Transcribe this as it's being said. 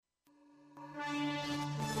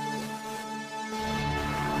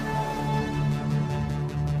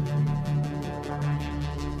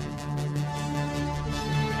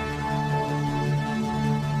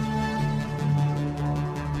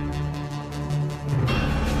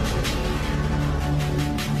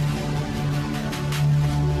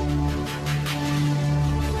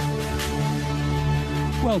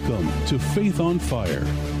Welcome to Faith on Fire,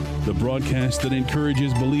 the broadcast that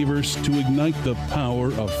encourages believers to ignite the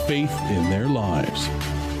power of faith in their lives.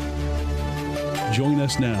 Join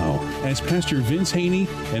us now as Pastor Vince Haynie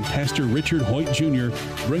and Pastor Richard Hoyt Jr.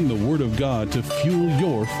 bring the Word of God to fuel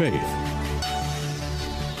your faith.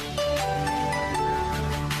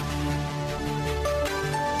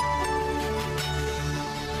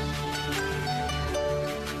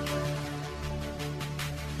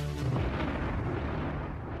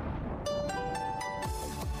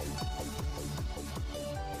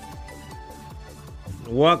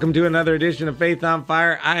 Welcome to another edition of Faith on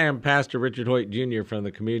Fire. I am Pastor Richard Hoyt Jr. from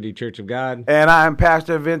the Community Church of God. And I'm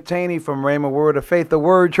Pastor Vince Haynie from Rhema Word of Faith, the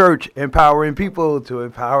Word Church, empowering people to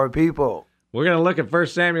empower people. We're going to look at 1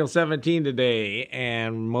 Samuel 17 today,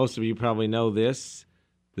 and most of you probably know this,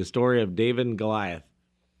 the story of David and Goliath.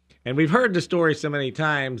 And we've heard the story so many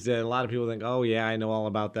times that a lot of people think, oh yeah, I know all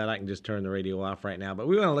about that. I can just turn the radio off right now. But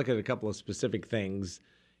we want to look at a couple of specific things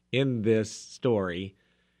in this story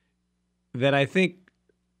that I think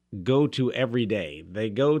go to every day. They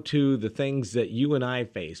go to the things that you and I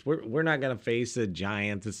face. We're not going to face a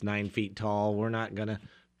giant that's 9 feet tall. We're not going to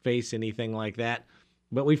face anything like that.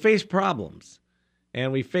 But we face problems,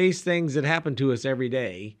 and we face things that happen to us every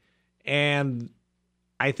day. And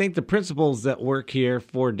I think the principles that work here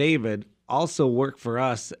for David also work for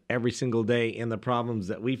us every single day in the problems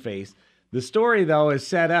that we face. The story, though, is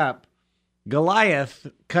set up. Goliath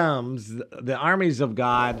comes. The armies of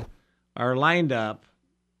God are lined up.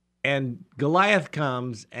 And Goliath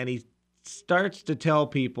comes and he starts to tell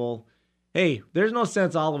people, hey, there's no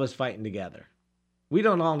sense all of us fighting together. We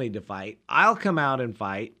don't all need to fight. I'll come out and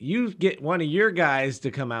fight. You get one of your guys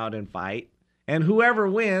to come out and fight. And whoever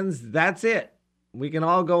wins, that's it. We can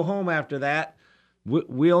all go home after that.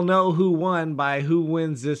 We'll know who won by who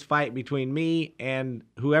wins this fight between me and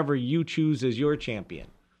whoever you choose as your champion.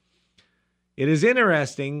 It is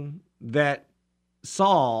interesting that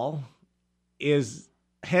Saul is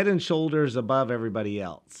head and shoulders above everybody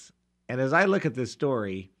else. And as I look at this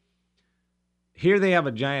story, here they have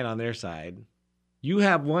a giant on their side. You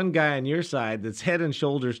have one guy on your side that's head and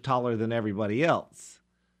shoulders taller than everybody else.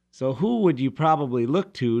 So who would you probably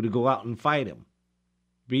look to go out and fight him?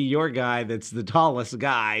 Be your guy that's the tallest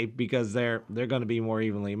guy because they're going to be more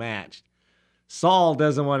evenly matched. Saul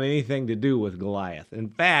doesn't want anything to do with Goliath. In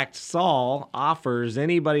fact, Saul offers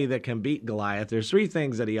anybody that can beat Goliath. There's 3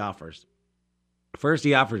 things that he offers. First,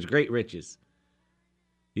 he offers great riches.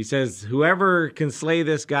 He says, whoever can slay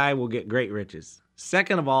this guy will get great riches.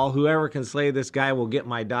 Second of all, whoever can slay this guy will get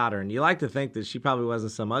my daughter. And you like to think that she probably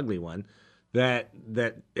wasn't some ugly one, that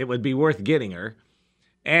it would be worth getting her.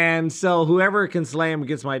 And so whoever can slay him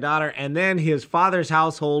gets my daughter. And then his father's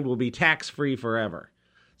household will be tax-free forever.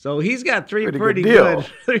 So he's got three pretty good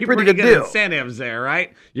incentives there,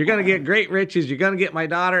 right? You're going to get great riches, you're going to get my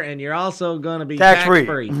daughter, and you're also going to be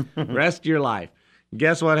tax-free rest of your life.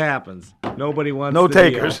 Guess what happens? Nobody wants the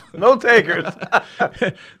deal. No takers.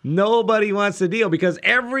 Nobody wants the deal because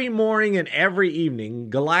every morning and every evening,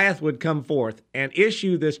 Goliath would come forth and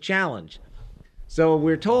issue this challenge. So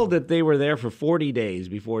we're told that they were there for 40 days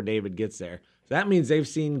before David gets there. So that means they've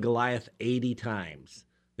seen Goliath 80 times.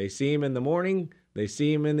 They see him in the morning, they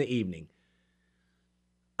see him in the evening.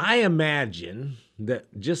 I imagine that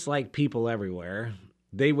just like people everywhere,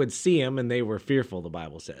 they would see him and they were fearful, the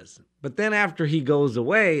Bible says. But then after he goes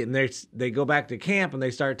away and they go back to camp and they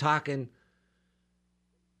start talking,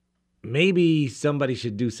 maybe somebody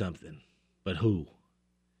should do something, but who?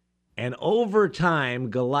 And over time,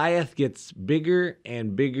 Goliath gets bigger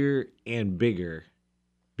and bigger and bigger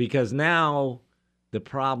because now the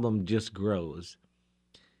problem just grows.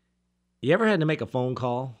 You ever had to make a phone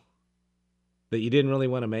call that you didn't really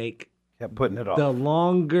want to make? Kept putting it off. The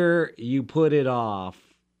longer you put it off,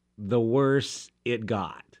 the worse it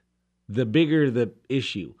got. The bigger the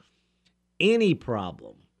issue. Any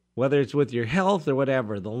problem, whether it's with your health or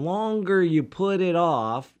whatever, the longer you put it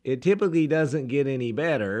off, it typically doesn't get any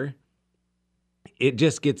better. It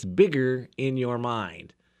just gets bigger in your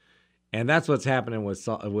mind. And that's what's happening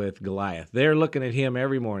with Goliath. They're looking at him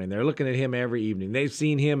every morning. They're looking at him every evening. They've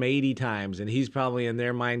seen him 80 times, and he's probably in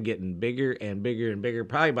their mind getting bigger and bigger and bigger.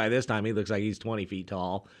 Probably by this time, he looks like he's 20 feet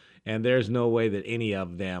tall, and there's no way that any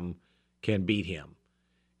of them can beat him.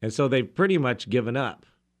 And so they've pretty much given up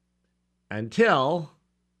until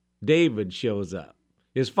David shows up.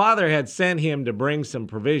 His father had sent him to bring some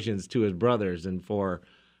provisions to his brothers and for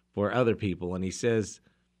other people, and he says,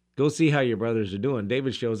 go see how your brothers are doing.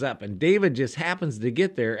 David shows up, and David just happens to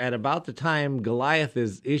get there at about the time Goliath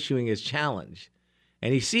is issuing his challenge.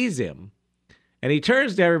 And he sees him, and he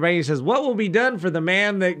turns to everybody and he says, what will be done for the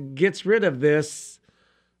man that gets rid of this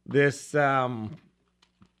this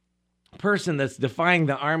person that's defying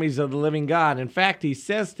the armies of the living God. In fact, he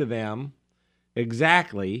says to them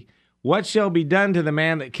exactly, what shall be done to the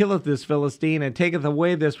man that killeth this Philistine and taketh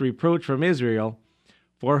away this reproach from Israel?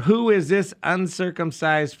 For who is this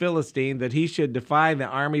uncircumcised Philistine that he should defy the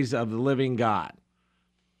armies of the living God?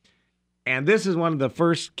 And this is one of the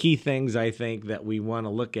first key things I think that we want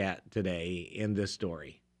to look at today in this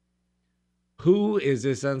story. Who is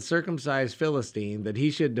this uncircumcised Philistine that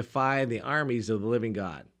he should defy the armies of the living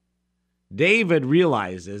God? David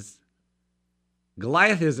realizes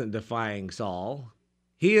Goliath isn't defying Saul.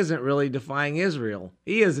 He isn't really defying Israel.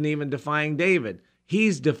 He isn't even defying David.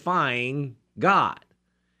 He's defying God.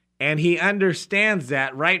 And he understands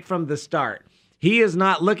that right from the start. He is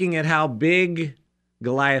not looking at how big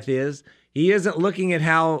Goliath is. He isn't looking at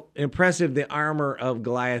how impressive the armor of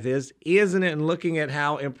Goliath is. He isn't looking at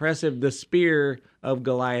how impressive the spear of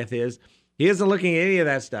Goliath is. He isn't looking at any of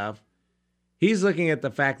that stuff. He's looking at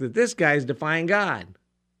the fact that this guy's defying God.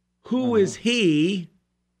 Who is he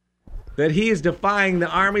that he is defying the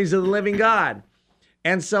armies of the living God?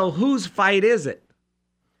 And so whose fight is it?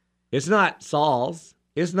 It's not Saul's.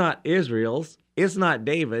 It's not Israel's. It's not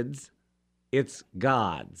David's. It's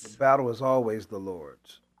God's. The battle is always the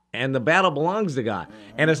Lord's. And the battle belongs to God.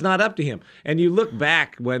 And it's not up to him. And you look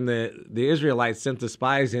back when the Israelites sent the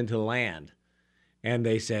spies into the land. And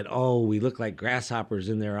they said, oh, we look like grasshoppers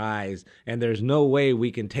in their eyes. And there's no way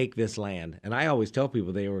we can take this land. And I always tell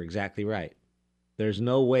people they were exactly right. There's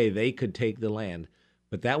no way they could take the land.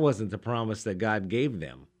 But that wasn't the promise that God gave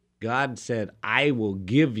them. God said, I will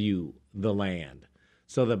give you the land.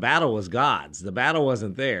 So the battle was God's. The battle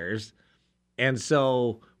wasn't theirs. And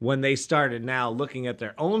so when they started now looking at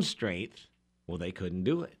their own strength, well, they couldn't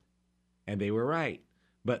do it. And they were right.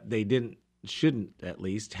 But they shouldn't at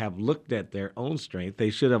least have looked at their own strength. They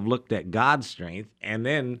should have looked at God's strength. And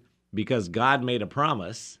then because God made a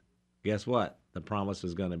promise, guess what? The promise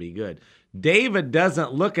was going to be good. David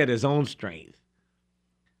doesn't look at his own strength.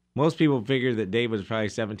 Most people figure that David is probably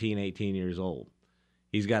 17, 18 years old.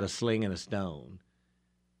 He's got a sling and a stone.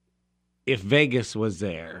 If Vegas was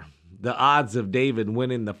there, the odds of David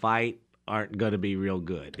winning the fight aren't going to be real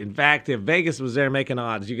good. In fact, if Vegas was there making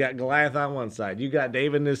odds, you got Goliath on one side, you got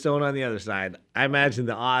David and his stone on the other side. I imagine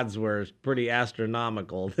the odds were pretty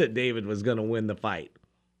astronomical that David was going to win the fight.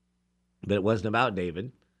 But it wasn't about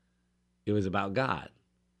David. It was about God.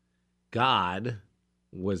 God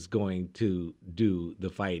was going to do the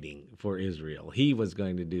fighting for Israel. He was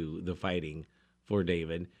going to do the fighting for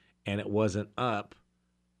David, and it wasn't up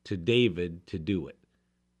to David to do it.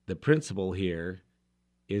 The principle here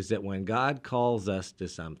is that when God calls us to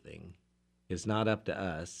something, it's not up to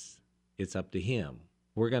us, it's up to him.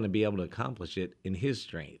 We're going to be able to accomplish it in his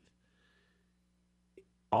strength.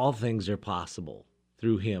 All things are possible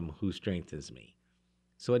through him who strengthens me.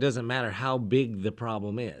 So it doesn't matter how big the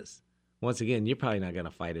problem is. Once again, you're probably not going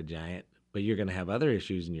to fight a giant, but you're going to have other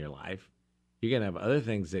issues in your life. You're going to have other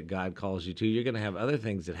things that God calls you to. You're going to have other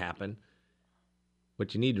things that happen.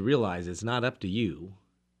 What you need to realize, it's not up to you.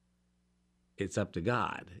 It's up to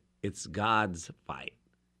God. It's God's fight.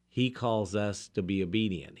 He calls us to be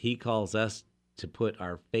obedient. He calls us to put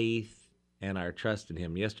our faith and our trust in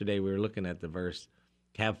him. Yesterday we were looking at the verse,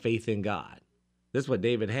 have faith in God. This is what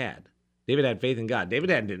David had. David had faith in God. David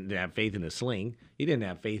didn't have faith in his sling. He didn't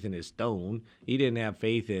have faith in his stone. He didn't have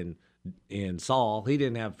faith in Saul. He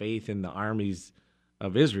didn't have faith in the armies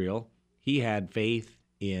of Israel. He had faith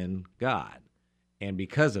in God. And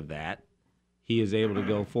because of that, he is able to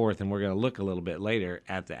go forth, and we're going to look a little bit later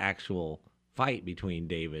at the actual fight between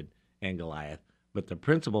David and Goliath. But the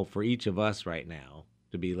principle for each of us right now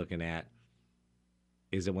to be looking at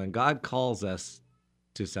is that when God calls us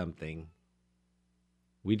to something,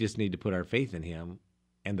 we just need to put our faith in him,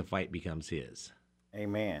 and the fight becomes his.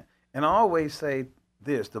 Amen. And I always say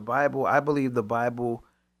this, the Bible, I believe the Bible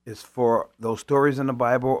is for, those stories in the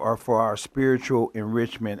Bible are for our spiritual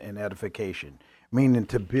enrichment and edification, meaning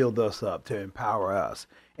to build us up, to empower us.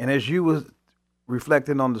 And as you was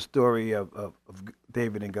reflecting on the story of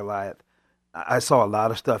David and Goliath, I saw a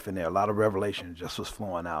lot of stuff in there, a lot of revelation just was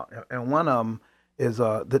flowing out. And one of them is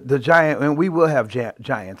the giant, and we will have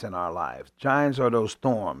giants in our lives. Giants are those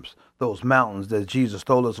storms, those mountains that Jesus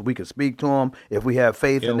told us we could speak to them if we have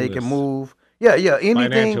faith. Illness. And they can move. Yeah,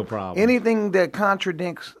 anything that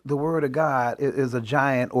contradicts the word of God is a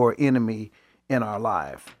giant or enemy in our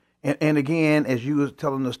life. And again, as you was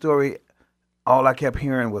telling the story, all I kept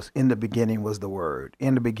hearing was, in the beginning was the word.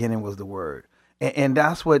 In the beginning was the word. And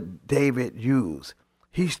that's what David used.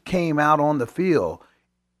 He came out on the field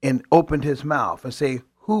and opened his mouth and say,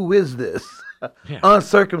 who is this?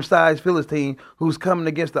 uncircumcised Philistine who's coming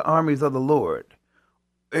against the armies of the Lord.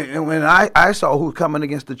 And when I saw who's coming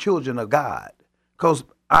against the children of God, because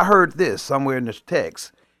I heard this somewhere in this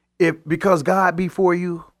text, because God be for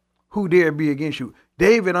you, who dare be against you?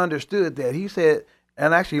 David understood that. He said,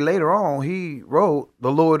 and actually later on he wrote,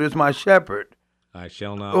 "The Lord is my shepherd. I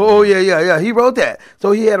shall not." Oh, yeah. He wrote that.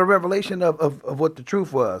 So he had a revelation of what the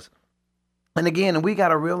truth was. And again, we got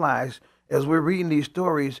to realize as we're reading these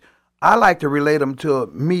stories, I like to relate them to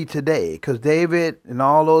me today, because David and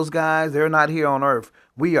all those guys, they're not here on earth.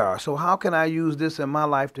 We are. So how can I use this in my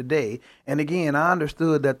life today? And again, I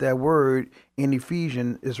understood that word in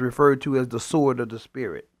Ephesians is referred to as the sword of the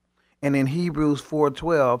Spirit. And in Hebrews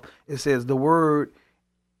 4:12, it says the word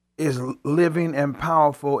is living and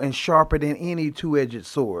powerful and sharper than any two-edged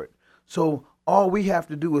sword. So all we have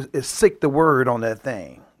to do is sick the word on that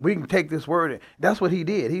thing. We can take this word. That's what he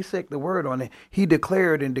did. He sicked the word on it. He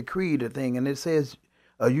declared and decreed a thing. And it says,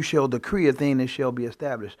 you shall decree a thing that shall be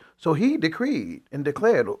established. So he decreed and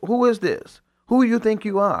declared. Who is this? Who you think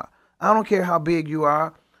you are? I don't care how big you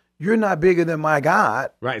are. You're not bigger than my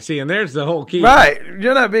God. Right. See, and there's the whole key. Right.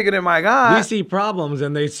 You're not bigger than my God. We see problems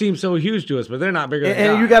and they seem so huge to us, but they're not bigger than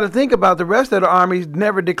God. And you got to think about the rest of the armies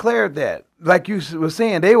never declared that. Like you were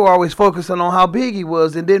saying, they were always focusing on how big he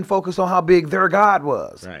was and didn't focus on how big their God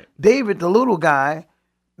was. Right. David, the little guy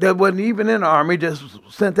that wasn't even in the army, just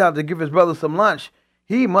sent out to give his brother some lunch.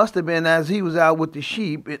 He must have been, as he was out with the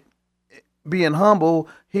sheep, being humble,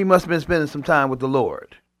 he must have been spending some time with the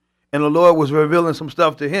Lord. And the Lord was revealing some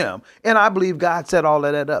stuff to him. And I believe God set all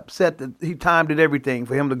of that up. He timed it everything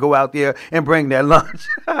for him to go out there and bring that lunch.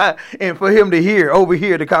 And for him to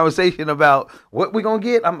overhear the conversation about what we going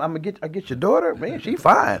to get. I get your daughter. Man, she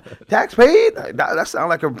fine. Tax paid? That sounds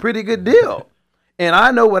like a pretty good deal. And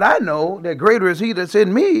I know what I know, that greater is he that's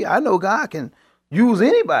in me. I know God can use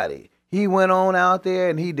anybody. He went on out there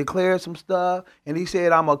and he declared some stuff. And he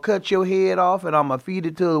said, I'm going to cut your head off and I'm going to feed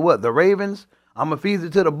it to what? The ravens? I'm going to feed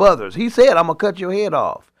it to the buzzards. He said, I'm going to cut your head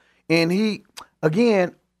off. And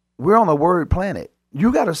we're on a word planet.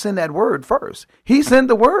 You got to send that word first. He sent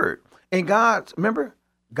the word. And God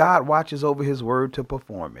watches over his word to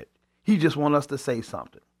perform it. He just wants us to say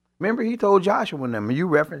something. Remember, he told Joshua and them, and you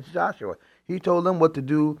referenced Joshua. He told them what to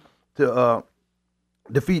do to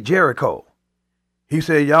defeat Jericho. He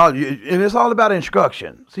said, y'all, and it's all about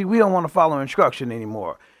instruction. See, we don't want to follow instruction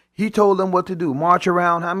anymore. He told them what to do. March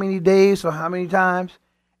around how many days or how many times?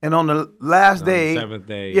 And on the last day, the 7th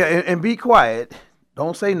day. Yeah, and be quiet.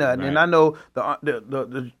 Don't say nothing. Right. And I know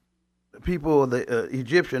the people, the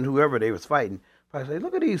Egyptian, whoever they was fighting, probably say,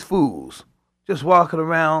 look at these fools. Just walking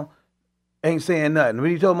around, ain't saying nothing.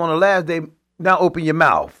 When he told them on the last day, now open your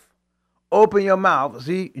mouth. Open your mouth.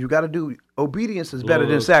 See, you got to do, obedience is better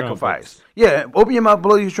than sacrifice. Trumpets. Yeah, open your mouth,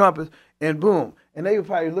 blow these trumpets, and boom. And they were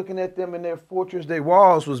probably looking at them in their fortress. Their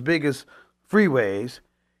walls was big as freeways.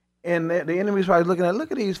 And the enemy's probably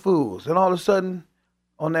look at these fools. And all of a sudden,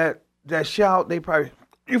 on that shout, they probably,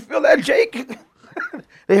 you feel that, Jake?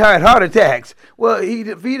 They had heart attacks. Well, he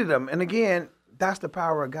defeated them. And again, that's the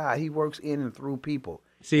power of God. He works in and through people.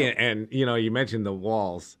 See, and you mentioned the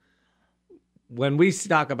walls. When we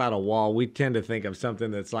talk about a wall, we tend to think of something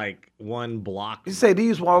that's like one block. You say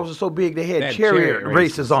these walls are so big, they had chariot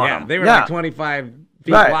races on them. They were like 25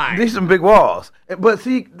 feet wide. These are some big walls. But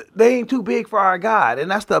see, they ain't too big for our God. And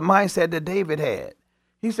that's the mindset that David had.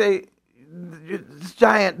 He said, this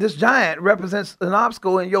giant represents an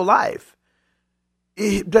obstacle in your life.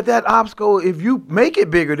 That obstacle, if you make it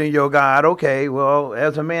bigger than your God, okay, well,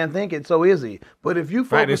 as a man thinketh, so is he. But if you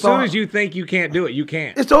focus as soon as you think you can't do it, you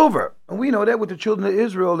can't. It's over. And we know that with the children of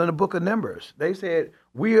Israel in the book of Numbers. They said,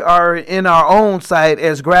 we are in our own sight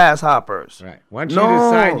as grasshoppers. Right. Once you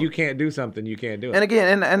decide you can't do something, you can't do it. And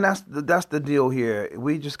again, and that's the deal here.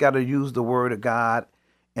 We just got to use the word of God.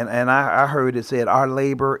 And I heard it said, our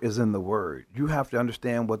labor is in the word. You have to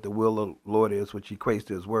understand what the will of the Lord is, which he equates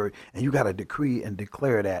to his word. And you got to decree and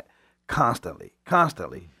declare that constantly.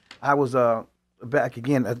 I was back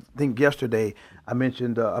again, I think yesterday, I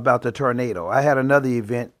mentioned about the tornado. I had another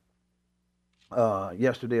event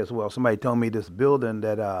yesterday as well. Somebody told me this building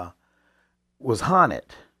that was haunted.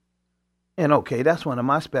 And okay, that's one of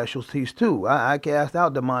my specialties too. I cast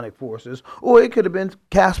out demonic forces. Or it could have been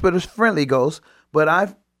Casper's friendly ghost. But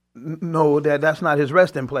I know that that's not his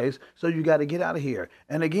resting place, so you got to get out of here.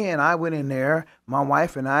 And again, I went in there, my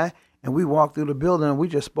wife and I, and we walked through the building and we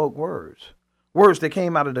just spoke words that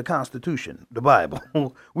came out of the Constitution, the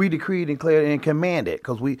Bible. We decreed, declared, and commanded,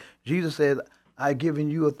 because Jesus said, I've given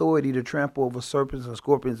you authority to trample over serpents and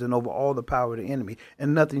scorpions and over all the power of the enemy,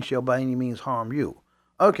 and nothing shall by any means harm you.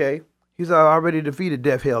 Okay, He's already defeated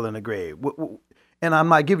death, hell, and the grave. And I'm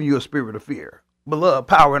not giving you a spirit of fear, but love,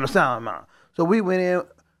 power, and a sound mind. So we went in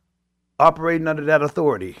operating under that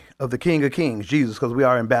authority of the King of Kings, Jesus, because we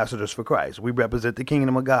are ambassadors for Christ. We represent the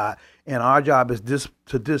kingdom of God, and our job is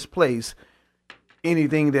to displace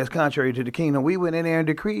anything that's contrary to the kingdom. We went in there and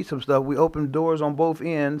decreed some stuff. We opened doors on both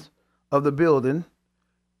ends of the building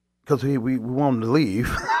because we want them to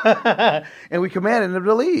leave, and we commanded them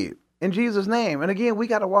to leave in Jesus' name. And again, we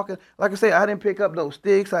got to walk in. Like I say, I didn't pick up no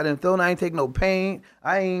sticks. I didn't throw. I ain't take no paint.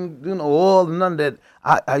 I ain't do no oil. None of that.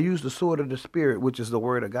 I used the sword of the Spirit, which is the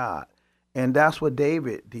word of God. And that's what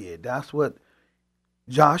David did. That's what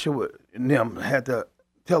Joshua and them had to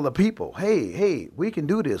tell the people. Hey, we can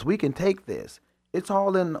do this. We can take this. It's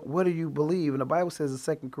all in what do you believe. And the Bible says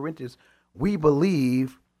in 2 Corinthians, we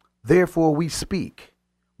believe, therefore we speak.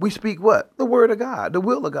 We speak what? The word of God, the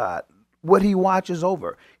will of God, what he watches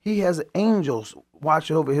over. He has angels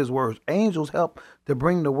watching over his words. Angels help to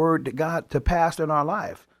bring the word to God to pass in our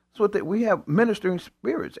life. That's what we have, ministering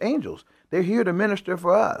spirits, angels. They're here to minister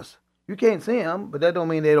for us. You can't see them, but that don't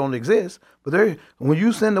mean they don't exist. But when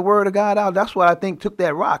you send the word of God out, that's what I think took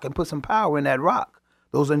that rock and put some power in that rock.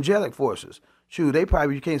 Those angelic forces. Shoot,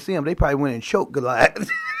 you can't see them. They probably went and choked Goliath.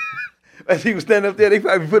 As he was standing up there, they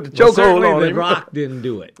probably put the chokehold on him. The rock didn't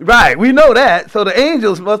do it. Right, we know that. So the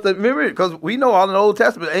angels must have remembered, because we know all in the Old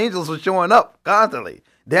Testament, angels were showing up constantly.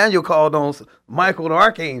 Daniel called on Michael the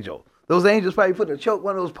archangel. Those angels probably put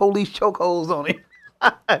one of those police chokeholds on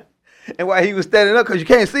him. And while he was standing up, because you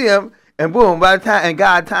can't see him, and boom, God timed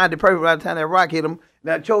it perfect. By the time that rock hit him,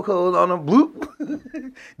 that chokehold on him,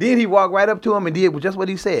 bloop. Then he walked right up to him and did just what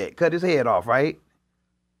he said, cut his head off, right?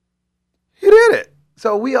 He did it.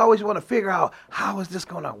 So we always want to figure out, how is this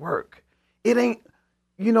going to work? It ain't,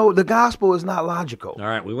 the gospel is not logical. All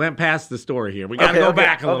right, we went past the story here. We got to go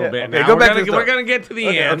back a little bit. Okay, now we're going to get to the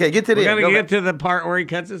end. Okay, get to the end. We're going to get to the part where he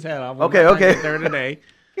cuts his head off. Okay. Get there today.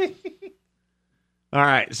 All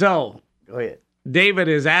right, so go ahead. David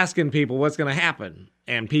is asking people what's going to happen,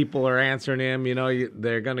 and people are answering him.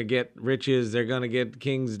 They're going to get riches, they're going to get the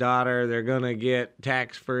king's daughter, they're going to get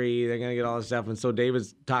tax-free, they're going to get all this stuff. And so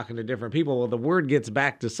David's talking to different people. Well, the word gets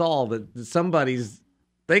back to Saul that somebody's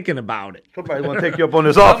thinking about it. Somebody want to take you up on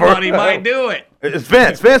this offer. Somebody might do it. It's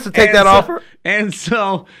Vince to take that offer. And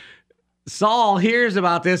so Saul hears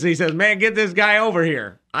about this, and he says, man, get this guy over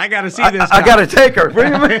here. I got to see this guy. I got to take her.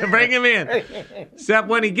 Bring him in. Bring him in. Except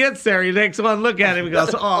when he gets there, he takes one look at him and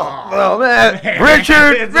goes, oh man.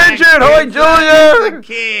 Richard, Hoyt Jr. The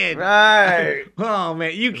kid. Right. Oh,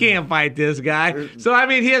 man, you can't fight this guy. So, I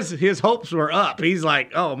mean, his hopes were up. He's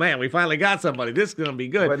like, oh, man, we finally got somebody. This is going to be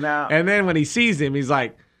good. And then when he sees him, he's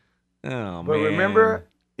like, oh, man. But remember,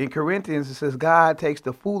 in Corinthians, it says God takes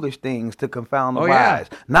the foolish things to confound the wise.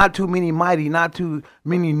 Yeah. Not too many mighty, not too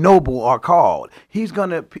many noble are called. He's going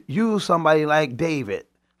to use somebody like David,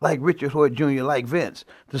 like Richard Hoyt Jr., like Vince,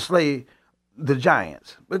 to slay the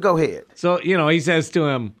giants. But go ahead. So, he says to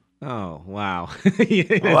him, oh, wow.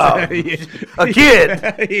 Wow. A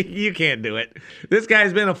kid. You can't do it. This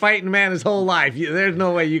guy's been a fighting man his whole life. There's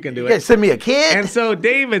no way you can do it. You can't send me a kid? And so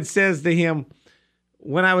David says to him,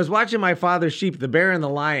 when I was watching my father's sheep, the bear and the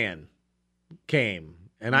lion came,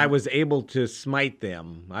 and I was able to smite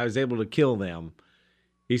them. I was able to kill them.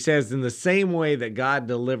 He says, in the same way that God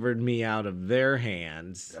delivered me out of their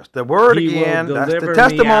hands, that's the word he again. will That's deliver the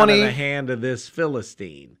testimony. me out of the hand of this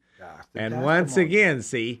Philistine. And testimony. once again,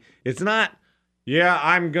 see, it's not,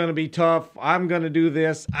 I'm going to be tough. I'm going to do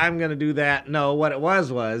this. I'm going to do that. No, what it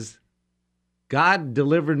was God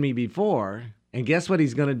delivered me before. And guess what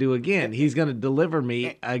he's going to do again? He's going to deliver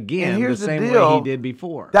me again the same way he did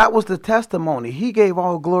before. That was the testimony. He gave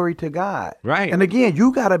all glory to God. Right. And again,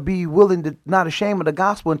 you got to be willing to not ashamed of the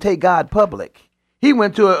gospel and take God public. He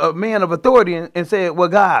went to a man of authority and said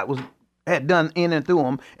what God had done in and through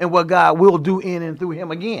him and what God will do in and through him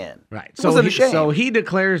again. Right. So he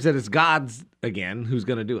declares that it's God's again who's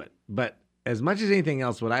going to do it. But as much as anything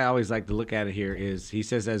else, what I always like to look at it here is he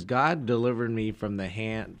says, as God delivered me from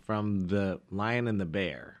the lion and the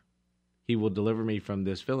bear, he will deliver me from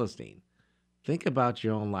this Philistine. Think about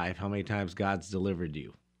your own life, how many times God's delivered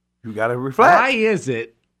you. You got to reflect. Why is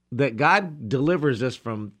it that God delivers us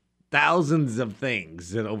from thousands of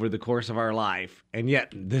things over the course of our life, and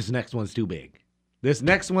yet this next one's too big? This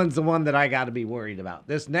next one's the one that I got to be worried about.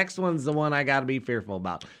 This next one's the one I got to be fearful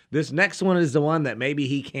about. This next one is the one that maybe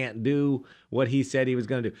he can't do what he said he was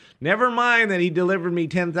going to do. Never mind that he delivered me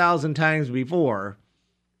 10,000 times before.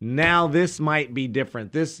 Now this might be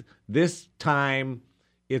different. This time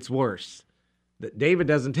it's worse. David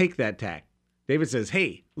doesn't take that tack. David says,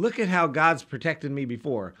 hey, look at how God's protected me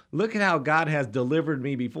before. Look at how God has delivered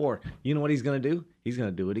me before. You know what he's going to do? He's going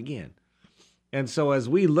to do it again. And so as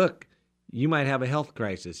we look, you might have a health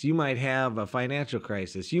crisis. You might have a financial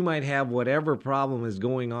crisis. You might have whatever problem is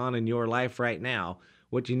going on in your life right now.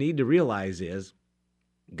 What you need to realize is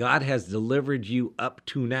God has delivered you up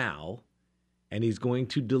to now, and he's going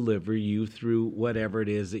to deliver you through whatever it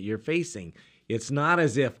is that you're facing. It's not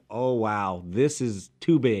as if, oh, wow, this is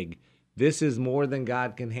too big. This is more than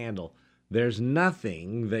God can handle. There's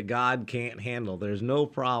nothing that God can't handle. There's no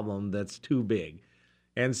problem that's too big.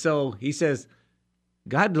 And so he says,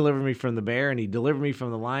 God delivered me from the bear and he delivered me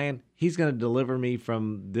from the lion. He's going to deliver me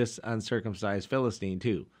from this uncircumcised Philistine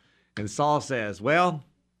too. And Saul says, well,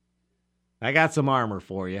 I got some armor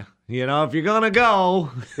for you. You know, if you're going to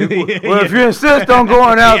go. Well, if you insist on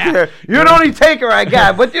going out there, you're the only taker I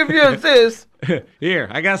got. But if you insist. Here,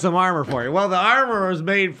 I got some armor for you. Well, the armor was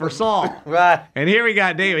made for Saul. Right. And here we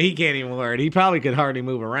got David. He can't even wear it. He probably could hardly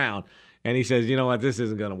move around. And he says, you know what? This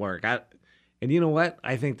isn't going to work. And you know what?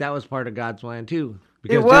 I think that was part of God's plan too.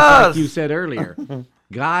 Because just like you said earlier,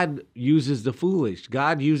 God uses the foolish.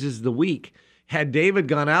 God uses the weak. Had David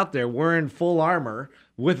gone out there wearing full armor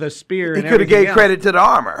with a spear and everything else, he could have gave credit to the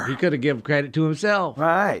armor. He could have given credit to himself.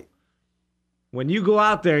 Right. When you go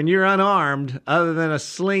out there and you're unarmed, other than a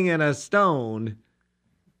sling and a stone,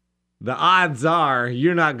 the odds are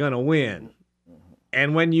you're not going to win.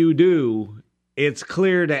 And when you do, it's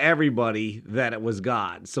clear to everybody that it was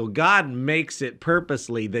God. So God makes it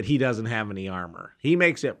purposely that he doesn't have any armor. He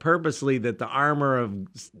makes it purposely that the armor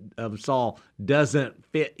of Saul doesn't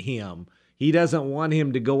fit him. He doesn't want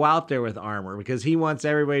him to go out there with armor because he wants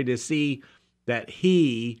everybody to see that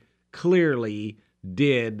he clearly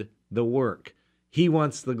did the work. He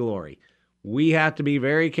wants the glory. We have to be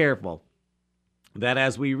very careful that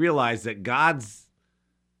as we realize that God's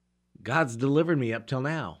delivered me up till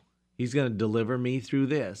now. He's going to deliver me through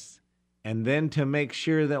this. And then to make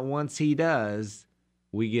sure that once he does,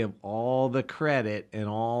 we give all the credit and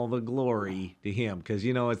all the glory to him. Because,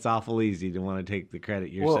 you know, it's awful easy to want to take the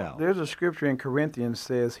credit yourself. Well, there's a scripture in Corinthians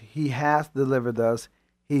says, he has delivered us,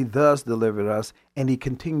 he does deliver us, and he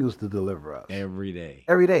continues to deliver us. Every day.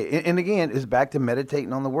 Every day. And again, it's back to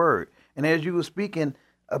meditating on the word. And as you were speaking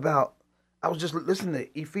about, I was just listening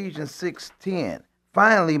to Ephesians 6:10.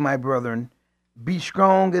 Finally, my brethren, be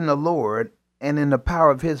strong in the Lord and in the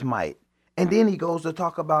power of his might. And then he goes to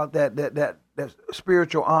talk about that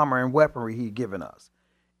spiritual armor and weaponry he's given us.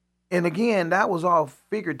 And again, that was all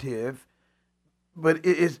figurative, but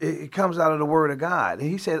it comes out of the word of God. And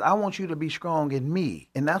he says, I want you to be strong in me.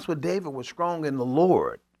 And that's what David was, strong in the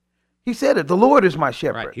Lord. He said it, the Lord is my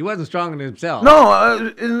shepherd. Right. He wasn't strong in himself.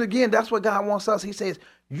 No, and again, that's what God wants us. He says,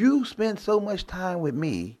 you spend so much time with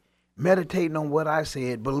me, meditating on what I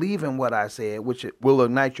said, believing what I said, which will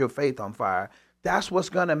ignite your faith on fire. That's what's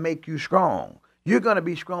going to make you strong. You're going to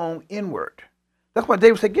be strong inward. That's why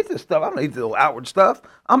David said, get this stuff. I don't need the outward stuff.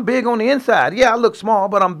 I'm big on the inside. Yeah, I look small,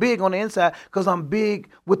 but I'm big on the inside because I'm big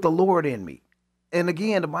with the Lord in me. And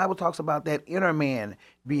again, the Bible talks about that inner man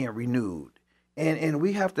being renewed. And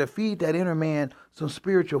we have to feed that inner man some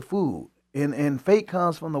spiritual food. And faith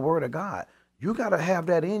comes from the word of God. You got to have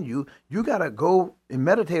that in you. You got to go and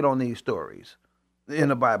meditate on these stories in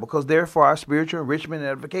the Bible because they're for our spiritual enrichment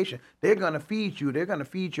and edification. They're going to feed you. They're going to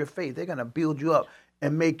feed your faith. They're going to build you up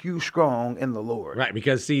and make you strong in the Lord. Right,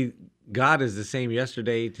 because see, God is the same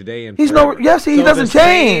yesterday, today, and He's forever. He doesn't change.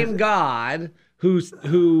 The same God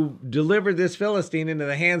who delivered this Philistine into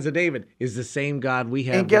the hands of David is the same God we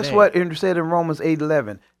have And guess today. what? It said in Romans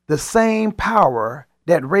 8:11, the same power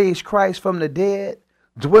that raised Christ from the dead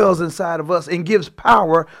dwells inside of us and gives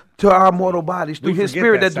power to our mortal bodies through his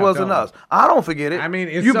spirit that dwells in us. I don't forget it. I mean,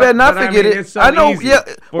 you better not forget it. It's so I know, easy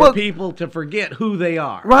for people to forget who they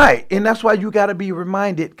are. Right, and that's why you got to be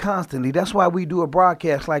reminded constantly. That's why we do a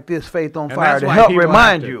broadcast like this, Faith on Fire, to help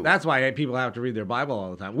remind you. That's why people have to read their Bible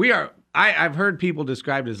all the time. I've heard people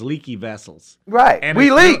described as leaky vessels. Right, and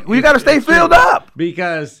we leak. We got to stay filled up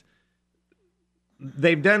because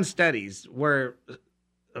they've done studies where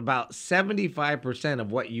about 75% of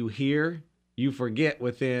what you hear, you forget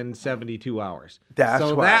within 72 hours.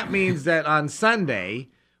 That means that on Sunday,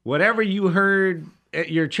 whatever you heard at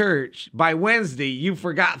your church, by Wednesday, you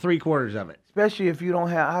forgot 3/4 of it. Especially if you don't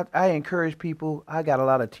have, I encourage people, I got a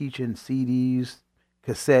lot of teaching CDs,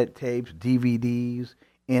 cassette tapes, DVDs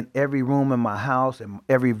in every room in my house and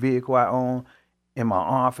every vehicle I own, in my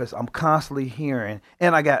office. I'm constantly hearing,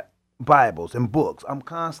 and I got Bibles and books. I'm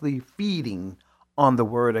constantly feeding on the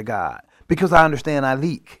word of God because I understand I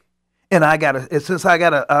leak. And since I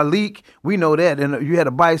got a leak, we know that. And you had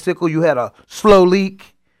a bicycle, you had a slow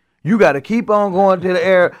leak. You got to keep on going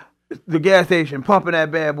to the gas station, pumping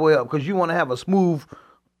that bad boy up because you want to have a smooth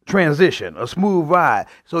transition, a smooth ride.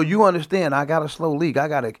 So you understand, I got a slow leak. I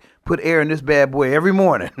got to put air in this bad boy every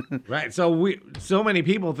morning. Right. So many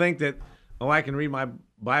people think that, I can read my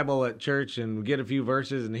Bible at church and get a few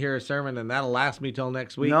verses and hear a sermon and that'll last me till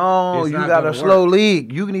next week. No, you got a slow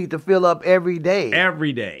leak. You need to fill up every day.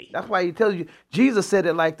 Every day. That's why he tells you. Jesus said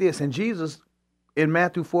it like this, and Jesus, in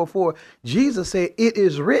Matthew 4:4, Jesus said, "It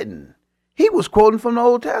is written." He was quoting from the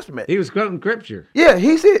Old Testament. He was quoting scripture. Yeah,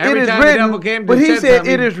 he said, Every "It is time the devil written." came to But he said said,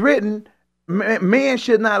 something- "It is written, man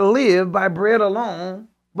should not live by bread alone,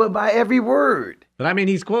 but by every word." But I mean,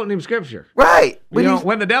 he's quoting him scripture. Right. But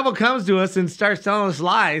when the devil comes to us and starts telling us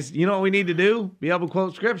lies, you know what we need to do? Be able to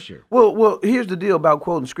quote scripture. Well, here's the deal about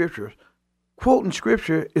quoting scripture. Quoting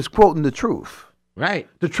scripture is quoting the truth. Right.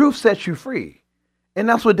 The truth sets you free. And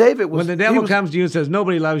that's what David was. When the devil comes to you and says,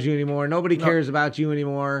 nobody loves you anymore, nobody cares about you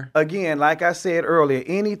anymore. Again, like I said earlier,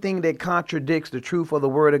 anything that contradicts the truth of the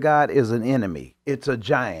word of God is an enemy. It's a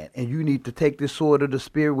giant. And you need to take this sword of the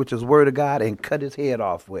spirit, which is word of God, and cut his head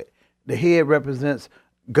off with. The head represents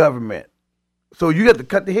government. So you have to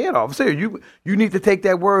cut the head off. Seriously, you need to take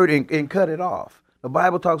that word and cut it off. The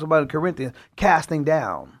Bible talks about in Corinthians, casting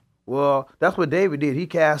down. Well, that's what David did. He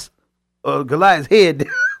cast Goliath's head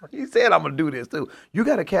down. He said, I'm going to do this too. You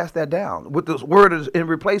got to cast that down with this word and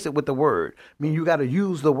replace it with the word. I mean, you got to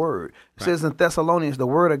use the word. It says in Thessalonians, the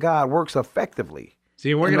word of God works effectively.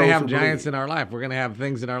 See, we're going to have giants in our life. We're going to have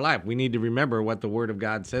things in our life. We need to remember what the word of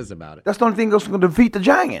God says about it. That's the only thing that's going to defeat the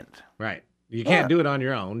giant. Right. You can't do it on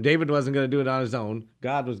your own. David wasn't going to do it on his own.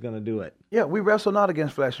 God was going to do it. Yeah, we wrestle not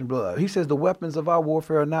against flesh and blood. He says the weapons of our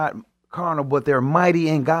warfare are not carnal, but they're mighty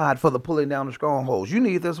in God for the pulling down the strongholds. You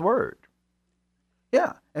need this word.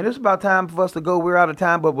 Yeah, and it's about time for us to go. We're out of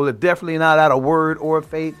time, but we're definitely not out of word or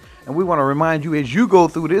faith. And we want to remind you as you go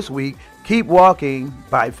through this week, keep walking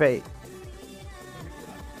by faith.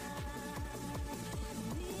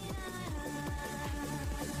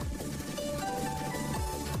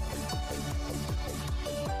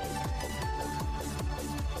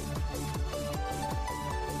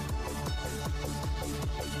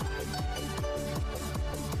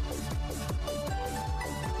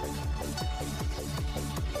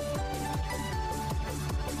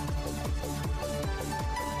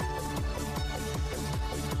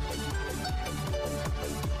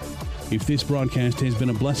 If this broadcast has been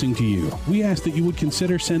a blessing to you, we ask that you would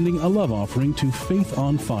consider sending a love offering to Faith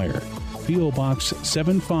on Fire, P.O. Box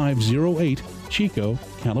 7508, Chico,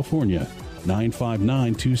 California,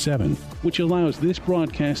 95927, which allows this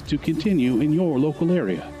broadcast to continue in your local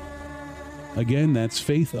area. Again, that's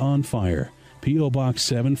Faith on Fire, P.O. Box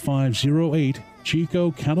 7508,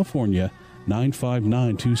 Chico, California,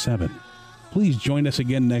 95927. Please join us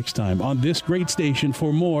again next time on this great station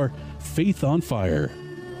for more Faith on Fire.